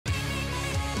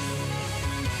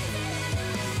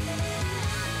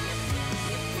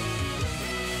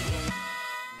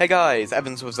Hey guys,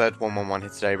 Evans with Z111 here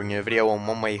today, bringing you a video on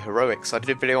One Way Heroics. I did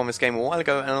a video on this game a while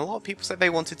ago, and a lot of people said they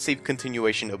wanted to see the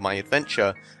continuation of my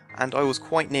adventure, and I was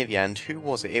quite near the end. Who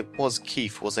was it? It was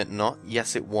Keith, was it not?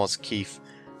 Yes, it was Keith.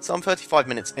 So I'm 35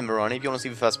 minutes in the run. If you want to see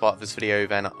the first part of this video,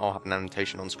 then I'll have an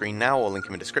annotation on screen now, or link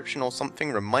in the description or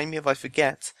something. Remind me if I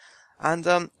forget. And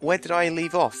where did I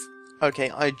leave off?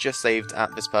 Okay, I just saved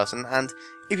at this person, and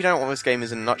if you don't know what this game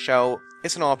is in a nutshell,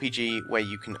 it's an RPG where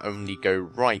you can only go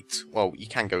right. Well, you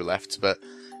can go left, but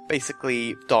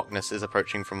basically darkness is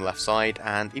approaching from the left side,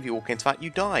 and if you walk into that,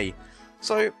 you die.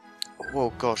 So,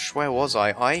 oh gosh, where was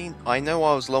I? I know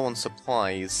I was low on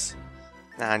supplies,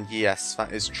 and yes,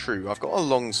 that is true. I've got a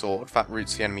longsword that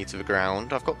roots the enemy to the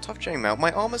ground. I've got tough chainmail.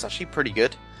 My armor's actually pretty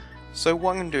good. So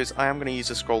what I'm going to do is I am going to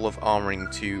use a scroll of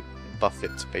armoring to buff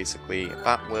it, basically.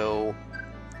 That will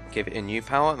give it a new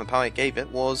power, and the power it gave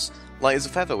it was light as a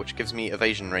feather, which gives me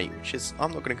evasion rate, which is,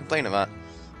 I'm not going to complain of that.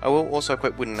 I will also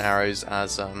equip wooden arrows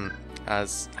as,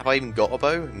 have I even got a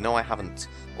bow? No, I haven't.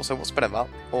 Also, what's better, that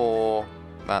or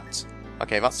that?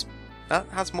 Okay, that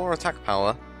has more attack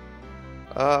power,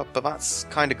 but that's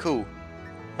kind of cool.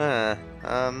 You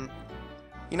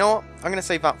know what? I'm going to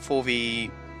save that for the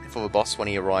boss when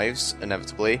he arrives,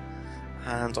 inevitably.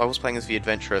 And I was playing as the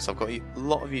adventurer, so I've got a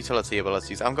lot of utility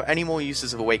abilities. I haven't got any more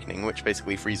uses of awakening, which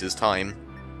basically freezes time.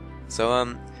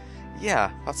 So,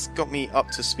 yeah, that's got me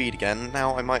up to speed again.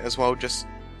 Now I might as well just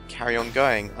carry on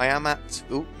going. I am at...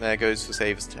 Ooh, there goes the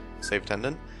save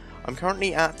attendant. I'm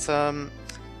currently at,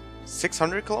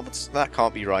 600 kilometers? That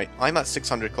can't be right. I'm at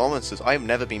 600 kilometers. I have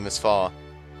never been this far.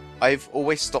 I've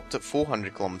always stopped at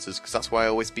 400 kilometers, because that's why I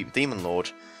always beat the Demon Lord.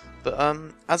 But,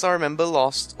 as I remember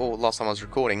last time I was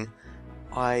recording,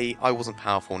 I wasn't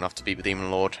powerful enough to beat the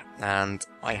Demon Lord, and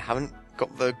I haven't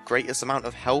got the greatest amount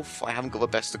of health, I haven't got the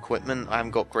best equipment, I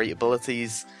haven't got great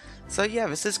abilities. So yeah,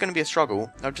 this is going to be a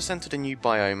struggle. I've just entered a new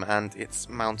biome, and it's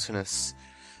mountainous.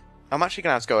 I'm actually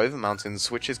going to have to go over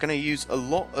mountains, which is going to use a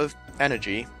lot of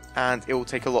energy, and it will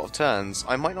take a lot of turns.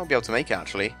 I might not be able to make it,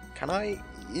 actually. Can I?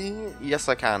 Yes,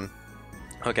 I can.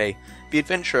 Okay, the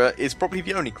Adventurer is probably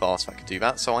the only class that could do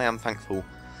that, so I am thankful.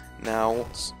 Now,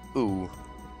 ooh.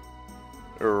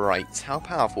 Right, how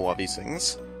powerful are these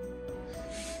things?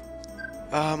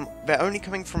 They're only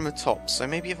coming from the top, so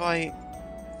maybe if I...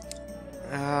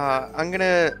 I'm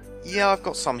gonna... Yeah, I've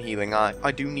got some healing.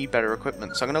 I do need better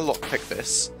equipment, so I'm gonna lockpick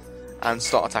this and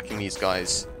start attacking these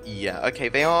guys. Yeah, okay,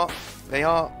 they are...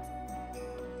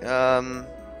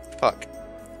 Fuck.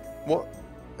 What?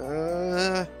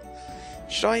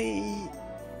 Should I...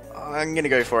 I'm gonna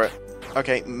go for it.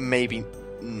 Okay, maybe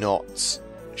not.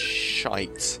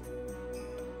 Shite.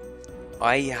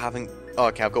 I haven't... Oh,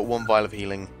 okay, I've got one vial of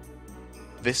healing.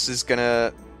 This is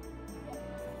gonna...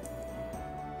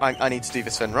 I need to do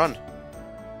this then run.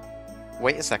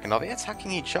 Wait a second, are they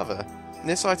attacking each other?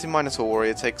 This item Minotaur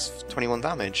Warrior takes 21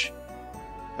 damage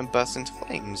and bursts into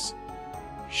flames.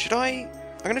 Should I...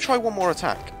 I'm gonna try one more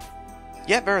attack.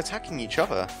 Yeah, they're attacking each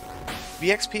other.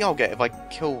 The XP I'll get if I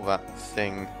kill that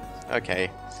thing... Okay,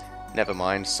 never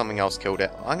mind, something else killed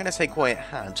it. I'm gonna take what it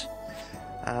had.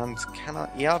 And can I...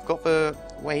 Yeah, I've got the...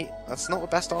 Wait, that's not the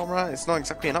best armor, it's not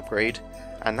exactly an upgrade.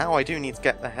 And now I do need to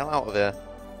get the hell out of there.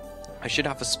 I should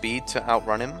have the speed to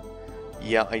outrun him.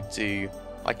 Yeah, I do.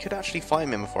 I could actually fight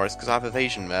him in the forest because I have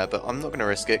evasion there, but I'm not going to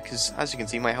risk it because, as you can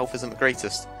see, my health isn't the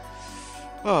greatest.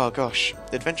 Oh gosh.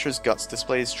 The Adventurer's Guts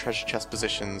displays treasure chest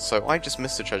positions, so I just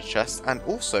missed the treasure chest. And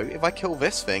also, if I kill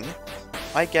this thing,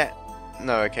 I get...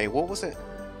 No, okay, what was it?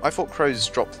 I thought crows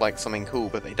dropped like something cool,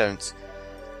 but they don't.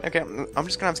 Okay, I'm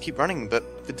just going to have to keep running,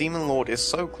 but the Demon Lord is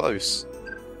so close.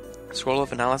 Scroll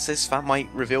of Analysis, that might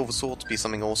reveal the sword to be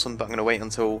something awesome, but I'm going to wait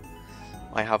until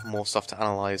I have more stuff to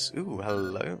analyse. Ooh,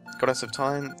 hello. Goddess of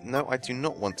Time. No, I do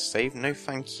not want to save. No,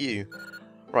 thank you.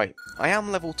 Right, I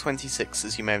am level 26,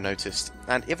 as you may have noticed,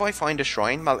 and if I find a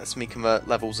shrine that lets me convert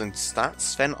levels into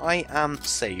stats, then I am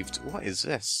saved. What is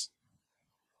this?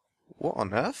 What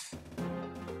on earth?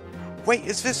 Wait,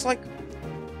 is this like...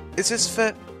 Is this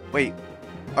for... Wait...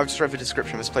 I've just read the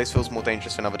description. This place feels more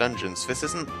dangerous than other dungeons. This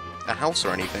isn't a house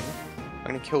or anything. I'm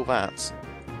going to kill that.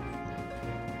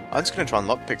 I'm just going to try and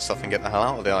lockpick stuff and get the hell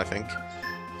out of there, I think.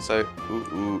 So,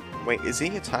 ooh. Wait, is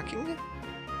he attacking me?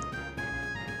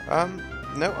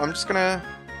 No, I'm just gonna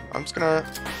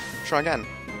try again.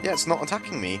 Yeah, it's not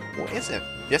attacking me. What is it?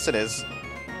 Yes, it is.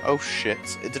 Oh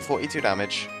shit, it did 42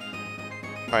 damage.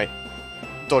 Alright.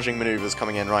 Dodging maneuvers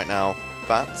coming in right now.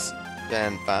 That,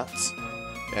 then that.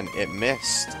 And it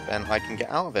missed, and I can get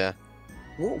out of there.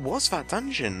 What was that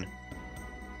dungeon?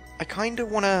 I kinda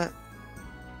wanna...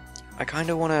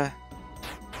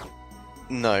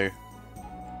 No.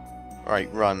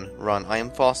 Alright, run. I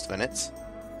am faster than it.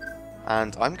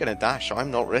 And I'm gonna dash,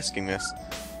 I'm not risking this.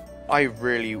 I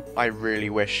really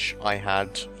wish I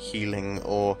had healing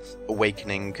or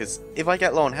awakening, because if I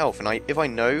get low on health, and if I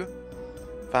know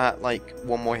that, like,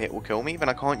 one more hit will kill me, then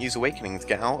I can't use awakening to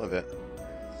get out of it.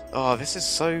 Oh, this is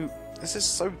so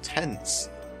tense.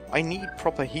 I need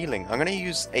proper healing. I'm gonna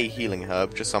use a healing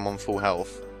herb, just so I'm on full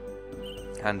health.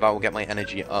 And that will get my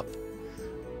energy up.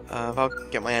 That'll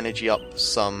get my energy up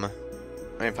some.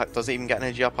 In fact, does it even get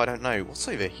energy up? I don't know. What's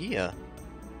over here?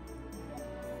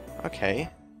 Okay.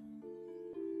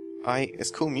 It's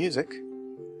cool music.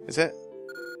 Is it?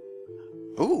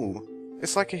 Ooh,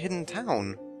 it's like a hidden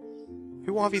town.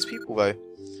 Who are these people, though?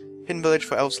 Hidden village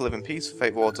for elves to live in peace. The fate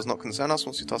of war does not concern us.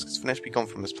 Once your task is finished, be gone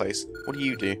from this place. What do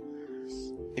you do?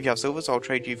 If you have silvers, I'll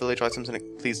trade you village items, and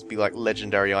it please be like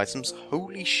legendary items.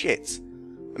 Holy shit!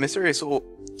 A mysterious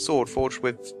sword forged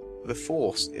with the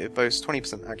Force. It boasts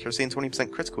 20% accuracy and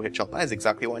 20% critical hit shot. That is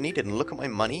exactly what I needed. And look at my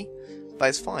money. That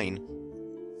is fine.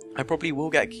 I probably will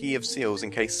get a Key of Seals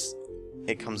in case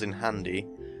it comes in handy.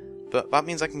 But that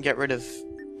means I can get rid of...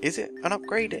 Is it an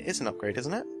upgrade? It is an upgrade,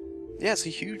 isn't it? Yeah, it's a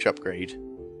huge upgrade. So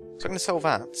I'm going to sell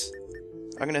that.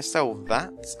 I'm going to sell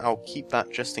that. I'll keep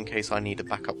that just in case I need a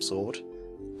backup sword.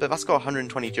 But that's got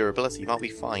 120 durability. That'll be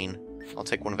fine. I'll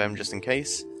take one of them just in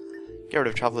case. Get rid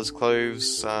of Traveller's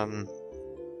Clothes.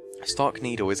 Stark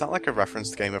Needle. Is that like a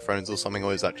reference to Game of Thrones or something?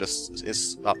 Or is that just...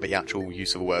 Is that the actual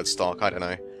use of the word Stark? I don't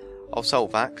know. I'll sell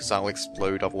that, because that'll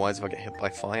explode otherwise if I get hit by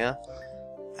fire.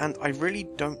 And I really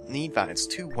don't need that. It's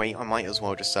 2 weight, I might as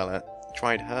well just sell it.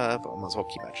 Tried herb, I might as well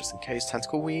keep that just in case.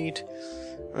 Tentacle Weed.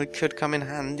 It could come in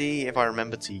handy if I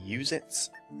remember to use it.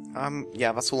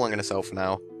 Yeah, that's all I'm going to sell for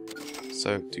now.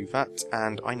 So, do that,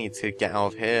 and I need to get out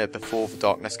of here before the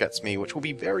darkness gets me, which will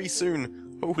be very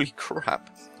soon. Holy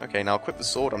crap. Okay, now equip the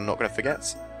sword, I'm not going to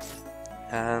forget.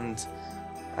 And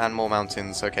more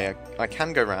mountains. Okay, I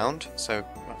can go round, so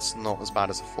that's not as bad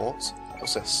as I thought.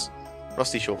 What's this?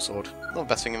 Rusty short sword. Not the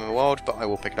best thing in the world, but I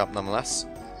will pick it up nonetheless.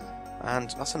 And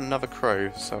that's another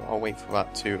crow, so I'll wait for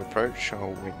that to approach.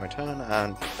 I'll wait my turn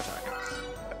and attack.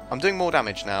 I'm doing more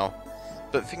damage now,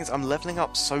 but the thing is I'm leveling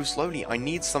up so slowly. I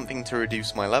need something to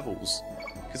reduce my levels,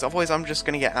 because otherwise I'm just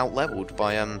going to get out-leveled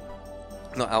by,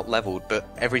 not out-leveled, but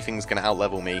everything's going to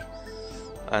out-level me,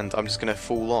 and I'm just going to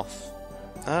fall off.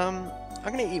 I'm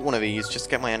going to eat one of these just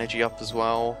to get my energy up as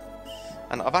well.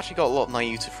 And I've actually got a lot of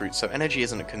Nayuta fruit, so energy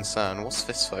isn't a concern. What's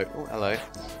this though? Oh, hello.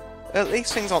 At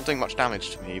least things aren't doing much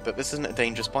damage to me, but this isn't a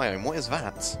dangerous biome. What is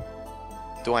that?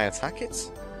 Do I attack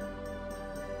it?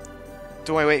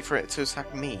 Do I wait for it to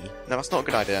attack me? No, that's not a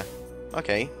good idea.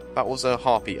 Okay, that was a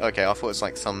harpy. Okay, I thought it was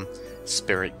like some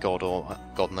spirit god or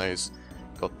god knows.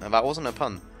 God, no, that wasn't a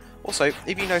pun. Also,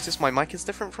 if you notice my mic is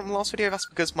different from the last video, that's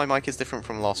because my mic is different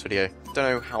from the last video.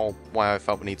 Don't know why I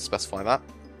felt the need to specify that.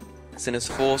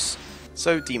 Sinister Force.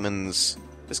 So, demons.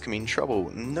 This can mean trouble.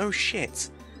 No shit.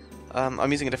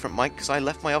 I'm using a different mic because I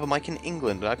left my other mic in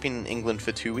England. I've been in England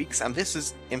for 2 weeks, and this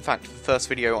is, in fact, the first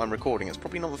video I'm recording. It's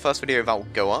probably not the first video that will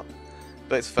go up,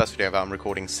 but it's the first video that I'm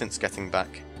recording since getting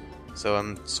back.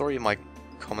 So, sorry my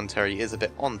commentary is a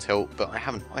bit on tilt, but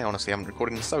I honestly haven't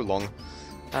recorded in so long.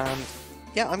 And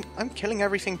yeah, I'm killing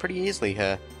everything pretty easily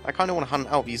here. I kind of want to hunt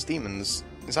out these demons.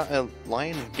 Is that a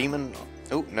lion? Demon?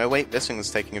 Oh, no, wait, this thing is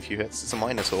taking a few hits. It's a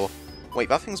Minotaur. Wait,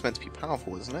 that thing's meant to be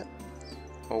powerful, isn't it?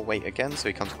 I'll wait again so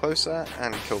he comes closer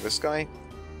and kill this guy.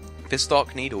 This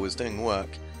Dark Needle is doing work.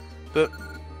 But,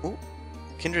 oh,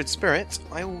 Kindred Spirit,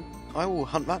 I will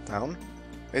hunt that down.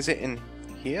 Is it in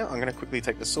here? I'm going to quickly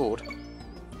take the sword.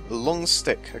 A long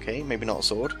stick, okay, maybe not a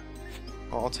sword.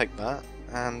 I'll take that.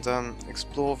 And,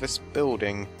 explore this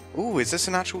building. Ooh, is this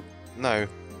an actual... No.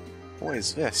 What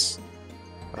is this?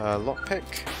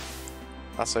 Lockpick.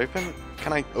 That's open.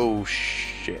 Can I... Oh,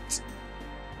 shit.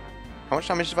 How much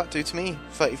damage did that do to me?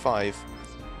 35.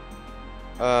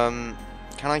 Can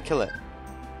I kill it?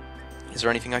 Is there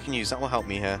anything I can use that will help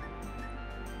me here?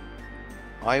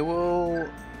 I will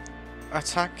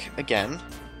attack again.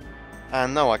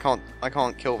 And no, I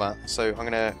can't kill that, so I'm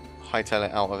gonna hightail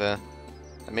it out of here.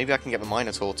 And maybe I can get the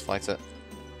Minotaur to fight it.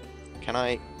 Can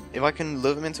I... If I can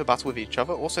lure them into a battle with each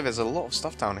other? Also, there's a lot of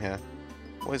stuff down here.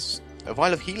 What is... A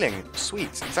Vial of Healing!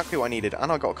 Sweet! Exactly what I needed.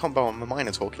 And I got a combo on the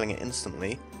Minotaur, killing it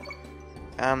instantly.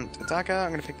 And a dagger, I'm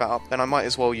going to pick that up. Then I might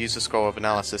as well use the Scroll of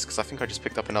Analysis, because I think I just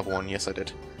picked up another one. Yes, I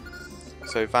did.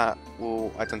 So that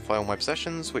will identify all my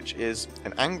possessions, which is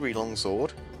an Angry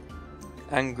Longsword.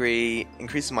 Angry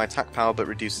increases my attack power, but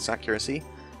reduces accuracy.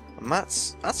 And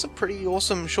that's a pretty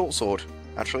awesome short sword,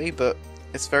 actually, but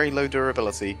it's very low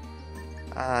durability.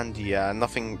 And yeah,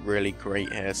 nothing really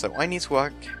great here. So I need to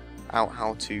work out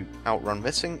how to outrun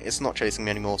this thing. It's not chasing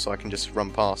me anymore, so I can just run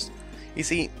past. You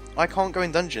see, I can't go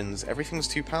in dungeons, everything's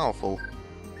too powerful.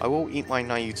 I will eat my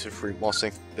Nayuta fruit whilst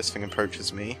this thing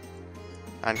approaches me.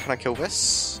 And can I kill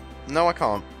this? No, I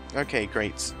can't. Okay,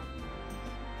 great.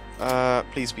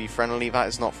 Please be friendly. That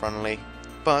is not friendly.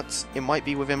 But it might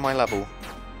be within my level.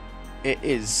 It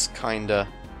is, kinda.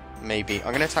 Maybe.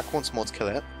 I'm gonna attack once more to kill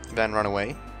it, then run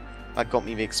away. That got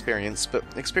me the experience, but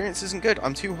experience isn't good.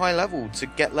 I'm too high level to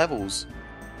get levels.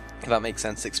 If that makes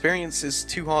sense. Experience is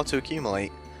too hard to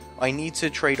accumulate. I need to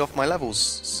trade off my levels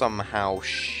somehow.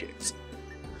 Shit.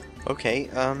 Okay,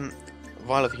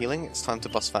 Vial of Healing, it's time to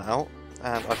bust that out.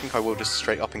 And I think I will just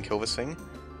straight up and kill this thing.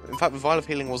 In fact, the Vial of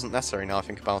Healing wasn't necessary now I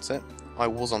think about it. I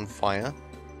was on fire.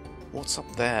 What's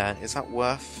up there? Is that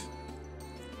worth...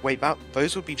 Wait,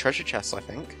 those would be treasure chests, I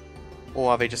think.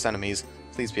 Or are they just enemies?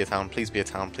 Please be a town, please be a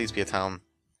town, please be a town.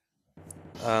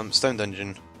 Stone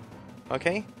Dungeon.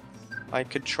 Okay. I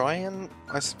could try and...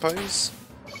 I suppose...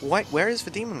 Where is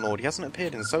the Demon Lord? He hasn't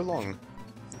appeared in so long.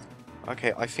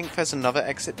 Okay, I think there's another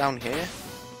exit down here.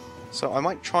 So I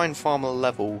might try and farm a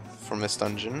level from this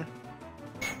dungeon.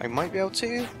 I might be able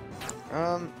to.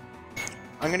 I'm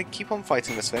going to keep on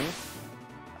fighting this thing.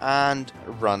 And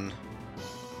run.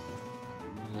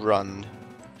 Run.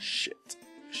 Shit.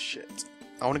 Shit.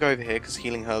 I want to go over here because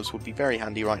healing herbs would be very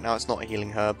handy right now. It's not a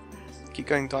healing herb. Keep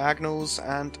going diagonals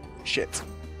and... Shit.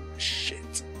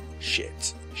 Shit.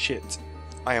 Shit. Shit.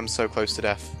 I am so close to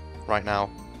death right now.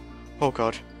 Oh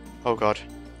god. Oh god.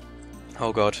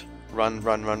 Oh god. Run,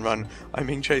 run, run, run. I'm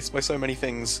being chased by so many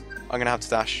things. I'm gonna have to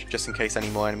dash just in case any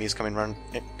more enemies come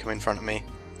in front of me.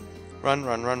 Run,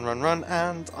 run, run, run, run,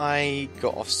 and I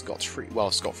got off scot-free.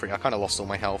 Well, scot-free. I kind of lost all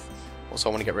my health. Also,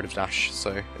 I want to get rid of dash,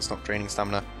 so it's not draining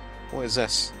stamina. What is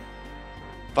this?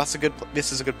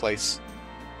 This is a good place.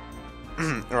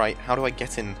 Right, how do I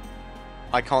get in?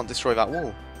 I can't destroy that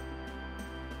wall.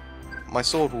 My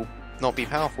sword will not be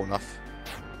powerful enough.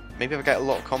 Maybe if I get a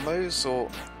lot of combos, or...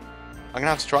 I'm gonna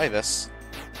have to try this.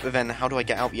 But then, how do I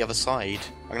get out the other side?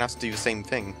 I'm gonna have to do the same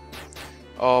thing.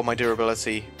 Oh, my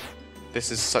durability. This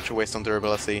is such a waste on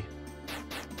durability.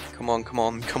 Come on, come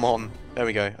on, come on. There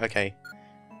we go, okay.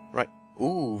 Right.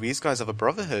 Ooh, these guys have a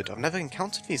brotherhood. I've never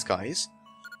encountered these guys.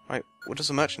 Right, what does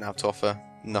a merchant have to offer?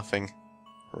 Nothing.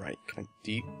 Right, can I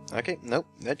do... Okay, nope,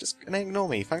 they're just gonna ignore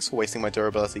me. Thanks for wasting my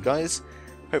durability, guys.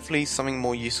 Hopefully something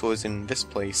more useful is in this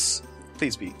place.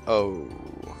 Please be... Oh...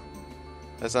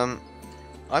 There's, I'm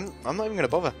not even gonna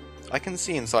bother. I can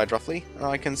see inside, roughly.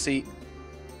 I can see...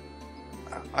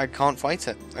 I can't fight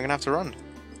it. I'm gonna have to run.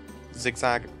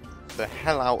 Zigzag the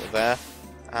hell out of there.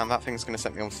 And that thing's gonna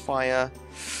set me on fire.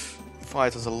 Fire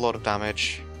does a lot of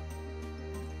damage.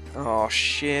 Oh,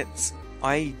 shit.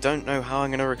 I don't know how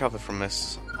I'm gonna recover from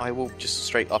this. I will just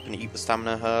straight up and eat the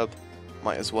stamina herb.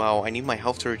 Might as well. I need my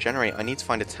health to regenerate. I need to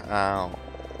find a town.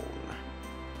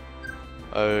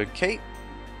 Okay.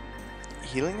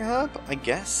 Healing herb, I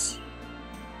guess?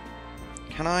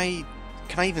 Can I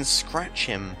even scratch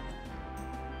him?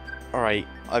 Alright,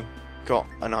 I've got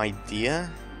an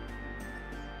idea.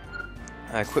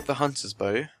 Equip the hunter's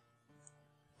bow.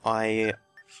 I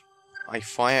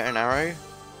fire an arrow.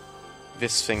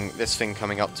 This thing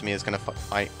coming up to me is gonna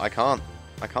I can't.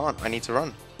 I need to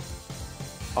run.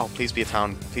 Oh, please be a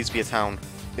town. Please be a town.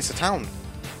 It's a town.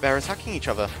 They're attacking each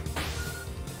other.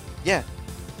 Yeah.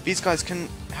 These guys can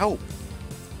help.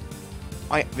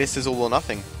 This is all or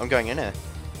nothing. I'm going in here.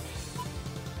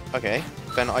 Okay.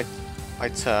 Then I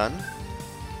turn.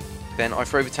 Then I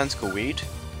throw the tentacle weed.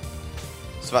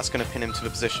 So that's going to pin him to the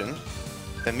position.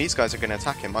 Then these guys are going to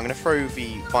attack him. I'm going to throw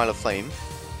the vial of flame.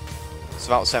 So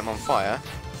that'll set him on fire.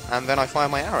 And then I fire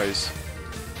my arrows.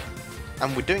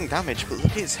 And we're doing damage, but look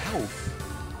at his health.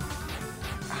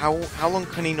 How long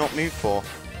can he not move for?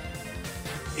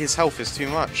 His health is too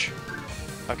much.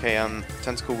 Okay,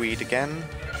 tentacle weed again.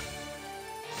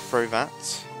 Throw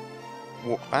that.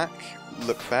 Walk back.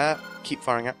 Look there. Keep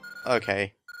firing at...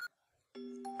 Okay.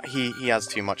 He has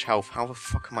too much health. How the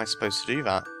fuck am I supposed to do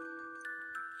that?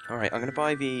 Alright, I'm gonna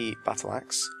buy the battle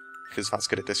axe, because that's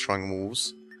good at destroying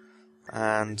walls.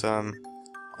 And,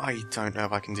 I don't know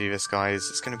if I can do this, guys.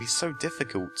 It's gonna be so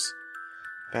difficult.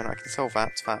 Then I can sell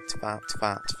that.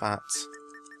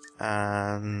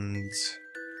 And...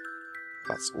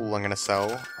 that's all I'm gonna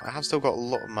sell. I have still got a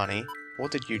lot of money.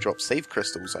 What did you drop? Save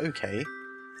crystals, okay.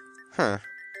 Huh.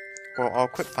 Well, I'll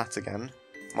equip that again.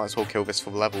 Might as well kill this for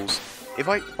the levels.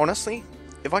 Honestly,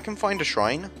 if I can find a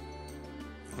shrine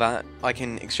that I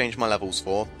can exchange my levels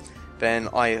for, then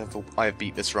I have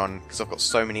beat this run, because I've got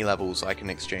so many levels I can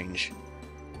exchange.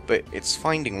 But it's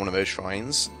finding one of those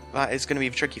shrines that is going to be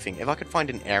the tricky thing. If I could find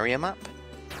an area map,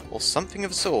 or something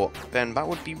of the sort, then that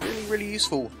would be really, really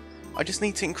useful. I just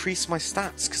need to increase my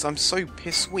stats, because I'm so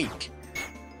piss weak.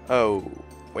 Oh,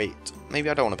 wait. Maybe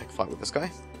I don't want to pick a fight with this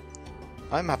guy.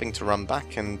 I'm having to run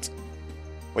back and...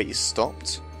 Wait, he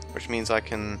stopped? Which means I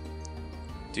can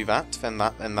do that, then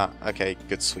that, then that. Okay,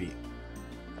 good, sweet.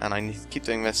 And I need to keep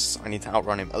doing this. I need to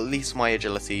outrun him. At least my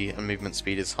agility and movement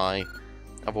speed is high.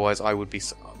 Otherwise, I would be...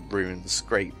 Ruins.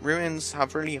 Great. Ruins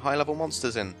have really high-level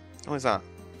monsters in. What is that?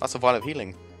 That's a Violet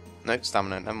Healing. Nope,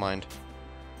 Stamina. Never mind.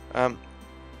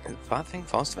 Is that thing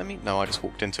faster than me? No, I just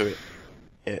walked into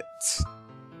it.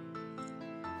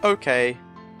 Okay.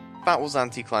 That was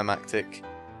anticlimactic.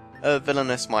 A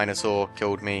villainous Minotaur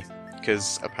killed me,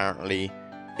 because apparently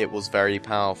it was very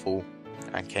powerful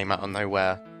and came out of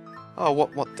nowhere. Oh,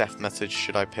 what death method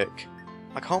should I pick?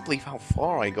 I can't believe how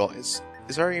far I got. Is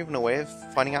there even a way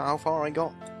of finding out how far I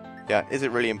got? Yeah, is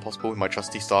it really impossible with my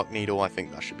trusty Stark Needle? I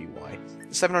think that should be why.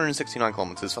 769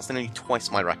 kilometers, that's nearly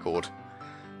twice my record.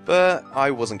 But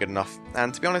I wasn't good enough,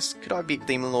 and to be honest, could I beat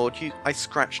Demon Lord? I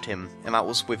scratched him, and that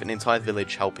was with an entire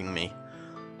village helping me.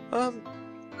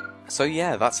 So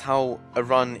yeah, that's how a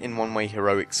run in One Way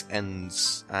Heroics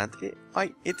ends, and it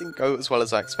didn't go as well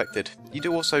as I expected. You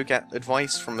do also get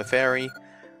advice from the fairy,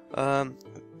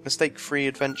 mistake-free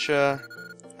adventure,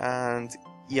 and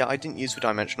yeah, I didn't use the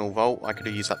Dimensional Vault. I could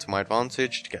have used that to my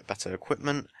advantage to get better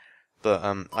equipment, but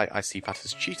I see that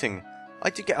as cheating. I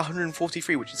did get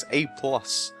 143, which is A+.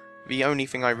 The only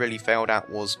thing I really failed at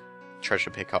was treasure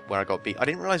pickup, where I got B. I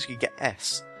didn't realise you could get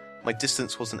S. My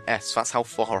distance was an S, that's how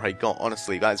far I got,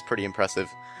 honestly, that is pretty impressive.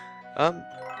 But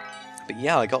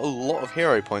yeah, I got a lot of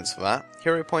hero points for that.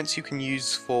 Hero points you can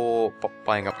use for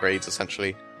buying upgrades,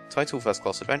 essentially. Title First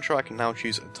Class Adventure, I can now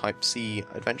choose a Type C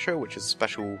Adventure, which is a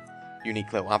special,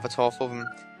 unique little avatar for them.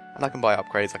 And I can buy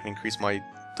upgrades, I can increase my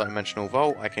Dimensional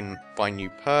Vault, I can buy new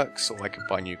perks, or I can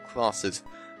buy new classes.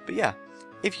 But yeah,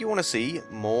 if you want to see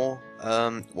more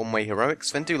One Way Heroics,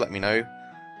 then do let me know.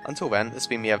 Until then, this has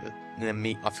been me,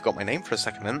 I forgot my name for a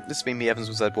second then. This has been me, Evans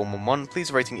with Z111.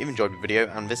 Please rate if you enjoyed the video,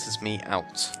 and this is me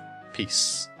out.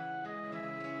 Peace.